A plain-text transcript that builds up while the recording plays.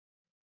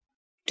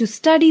to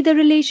study the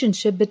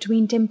relationship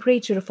between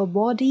temperature of a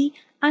body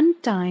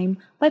and time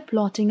by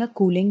plotting a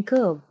cooling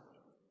curve.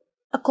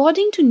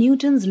 According to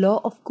Newton's law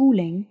of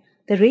cooling,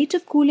 the rate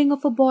of cooling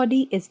of a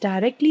body is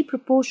directly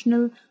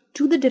proportional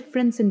to the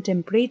difference in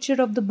temperature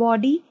of the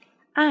body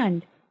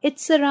and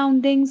its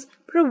surroundings,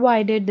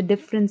 provided the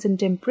difference in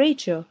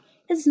temperature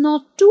is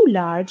not too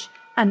large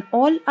and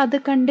all other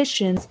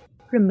conditions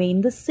remain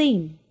the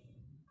same.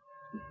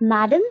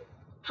 Madam,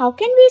 how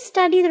can we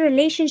study the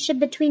relationship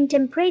between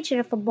temperature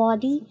of a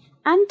body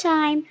and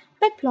time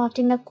by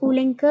plotting a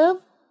cooling curve?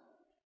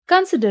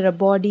 Consider a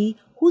body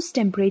whose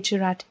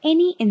temperature at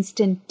any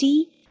instant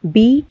t,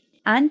 b,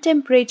 and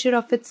temperature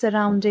of its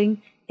surrounding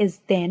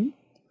is then,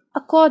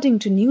 according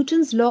to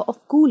Newton's law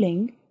of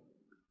cooling,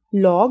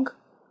 log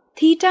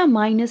theta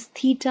minus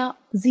theta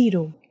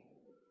 0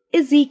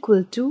 is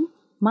equal to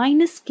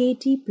minus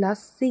kt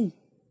plus c,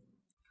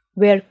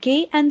 where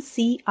k and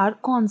c are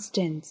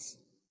constants.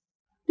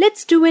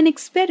 Let's do an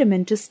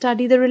experiment to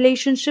study the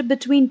relationship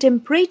between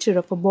temperature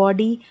of a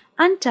body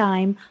and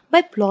time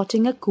by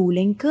plotting a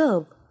cooling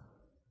curve.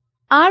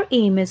 Our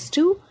aim is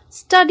to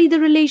study the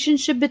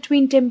relationship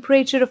between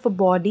temperature of a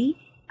body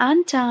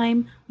and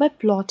time by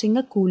plotting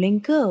a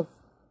cooling curve.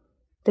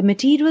 The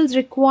materials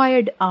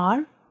required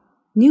are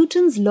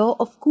Newton's law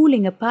of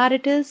cooling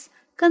apparatus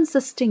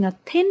consisting a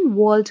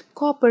thin-walled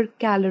copper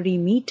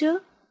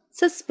calorimeter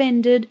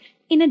suspended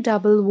in a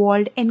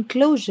double-walled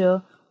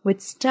enclosure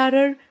with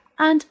stirrer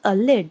and a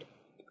lid,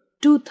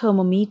 2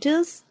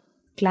 thermometers,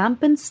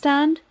 clamp and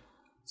stand,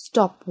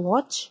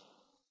 stopwatch,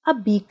 a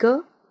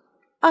beaker,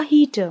 a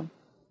heater.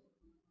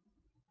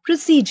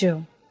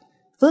 Procedure.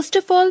 First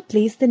of all,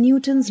 place the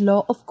Newton's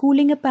law of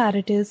cooling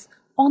apparatus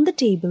on the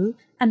table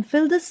and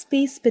fill the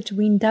space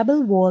between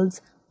double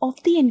walls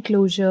of the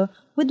enclosure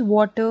with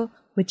water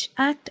which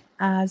act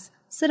as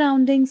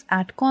surroundings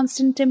at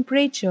constant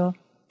temperature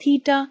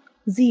theta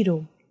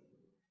 0.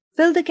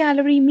 Fill the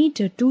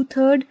calorimeter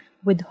 2/3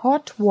 with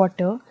hot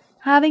water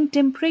having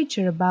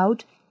temperature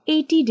about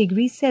 80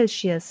 degrees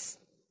Celsius.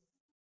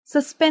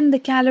 Suspend the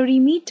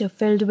calorimeter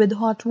filled with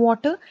hot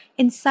water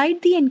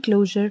inside the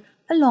enclosure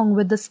along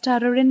with the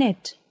stirrer in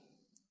it.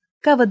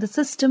 Cover the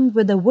system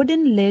with a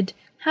wooden lid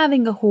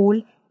having a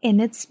hole in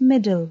its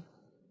middle.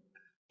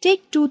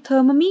 Take 2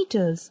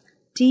 thermometers,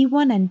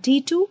 T1 and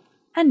T2,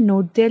 and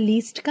note their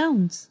least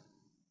counts.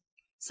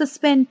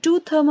 Suspend 2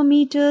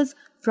 thermometers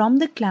from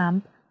the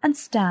clamp and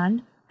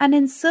stand and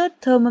insert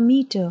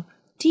thermometer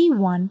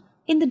T1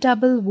 in the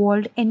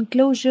double-walled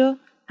enclosure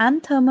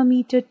and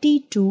thermometer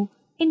T2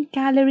 in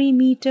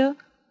calorimeter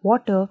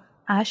water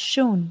as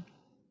shown.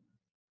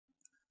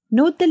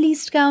 Note the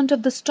least count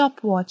of the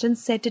stopwatch and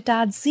set it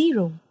at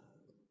 0.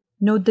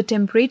 Note the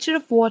temperature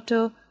of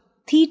water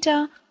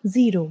theta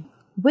 0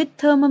 with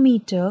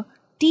thermometer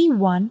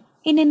T1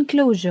 in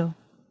enclosure.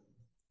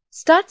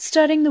 Start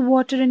stirring the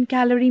water in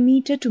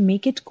calorimeter to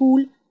make it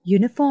cool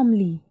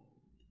uniformly.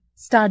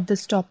 Start the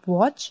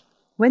stopwatch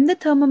when the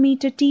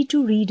thermometer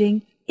T2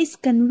 reading is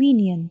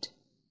convenient,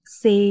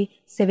 say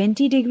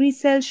 70 degrees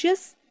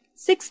Celsius,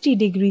 60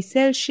 degrees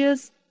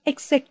Celsius,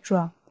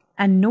 etc.,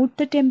 and note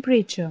the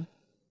temperature.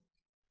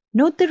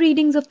 Note the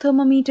readings of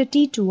thermometer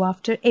T2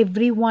 after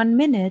every 1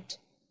 minute.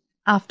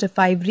 After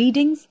 5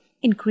 readings,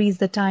 increase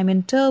the time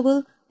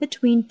interval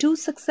between 2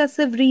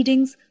 successive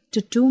readings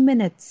to 2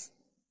 minutes.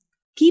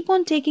 Keep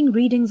on taking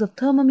readings of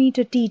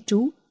thermometer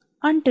T2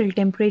 until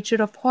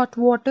temperature of hot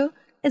water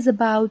is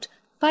about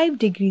 5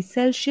 degrees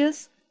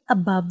Celsius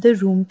above the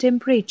room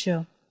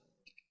temperature.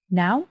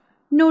 Now,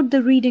 note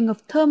the reading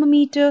of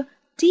thermometer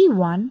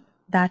T1,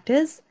 that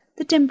is,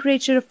 the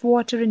temperature of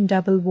water in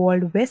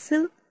double-walled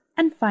vessel,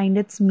 and find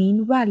its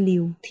mean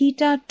value,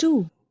 theta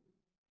 2.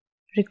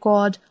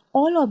 Record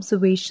all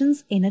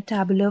observations in a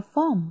tabular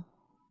form.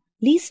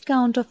 Least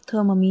count of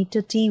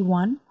thermometer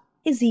T1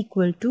 is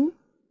equal to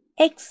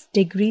x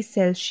degrees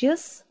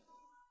Celsius.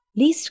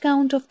 Least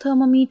count of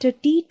thermometer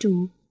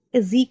T2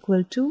 is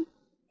equal to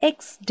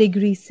x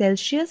degrees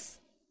Celsius.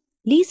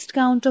 Least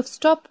count of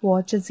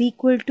stopwatch is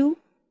equal to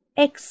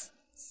x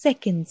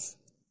seconds.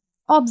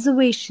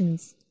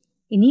 Observations.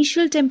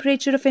 Initial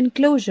temperature of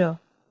enclosure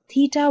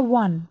theta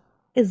 1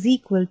 is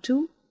equal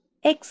to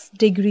x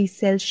degrees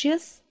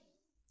Celsius.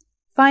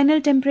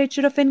 Final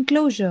temperature of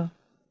enclosure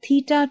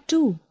theta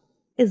 2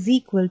 is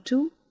equal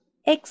to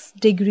x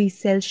degrees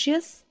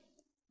Celsius.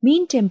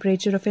 Mean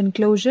temperature of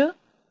enclosure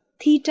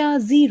theta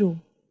 0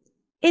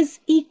 is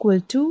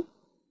equal to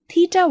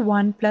theta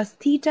 1 plus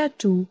theta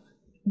 2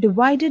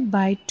 divided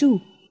by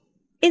 2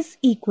 is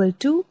equal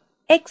to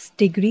x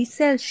degrees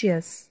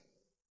Celsius.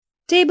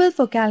 Table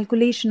for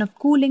calculation of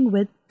cooling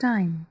with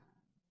time.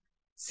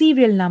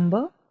 Serial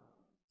number,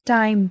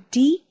 time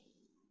t,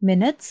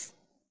 minutes,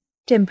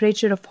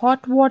 temperature of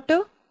hot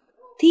water,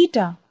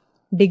 theta,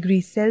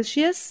 degrees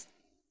Celsius,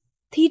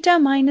 theta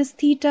minus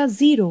theta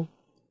 0,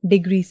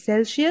 degrees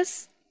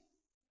Celsius,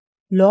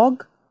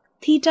 log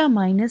theta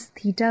minus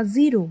theta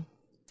 0.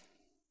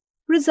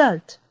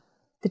 Result.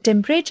 The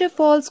temperature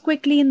falls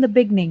quickly in the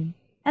beginning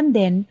and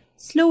then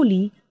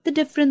slowly the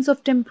difference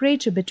of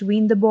temperature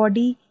between the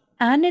body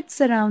and its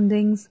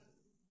surroundings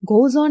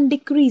goes on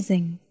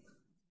decreasing.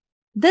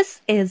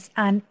 This is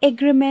an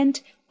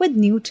agreement with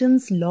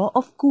Newton's law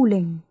of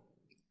cooling.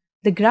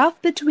 The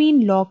graph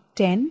between log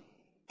 10,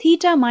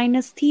 theta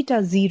minus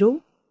theta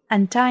 0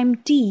 and time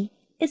t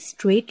is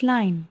straight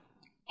line.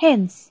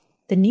 Hence,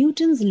 the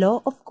Newton's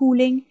law of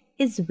cooling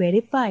is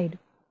verified.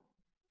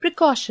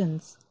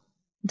 Precautions.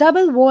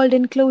 Double-walled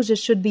enclosure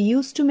should be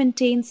used to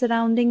maintain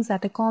surroundings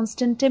at a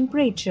constant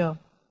temperature.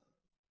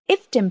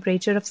 If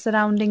temperature of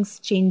surroundings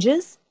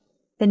changes,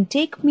 then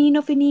take mean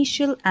of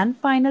initial and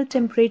final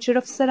temperature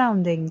of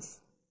surroundings.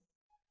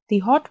 The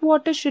hot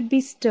water should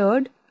be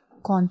stirred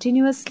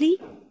continuously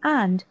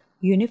and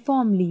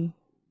uniformly.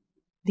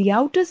 The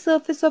outer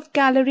surface of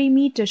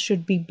calorimeter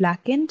should be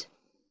blackened.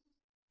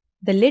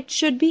 The lid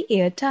should be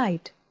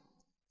airtight.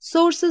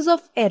 Sources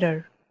of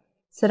error.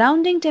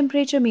 Surrounding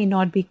temperature may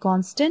not be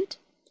constant.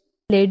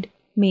 Lid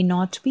may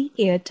not be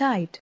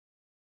airtight.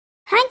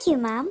 Thank you,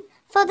 ma'am,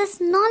 for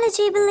this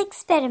knowledgeable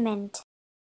experiment.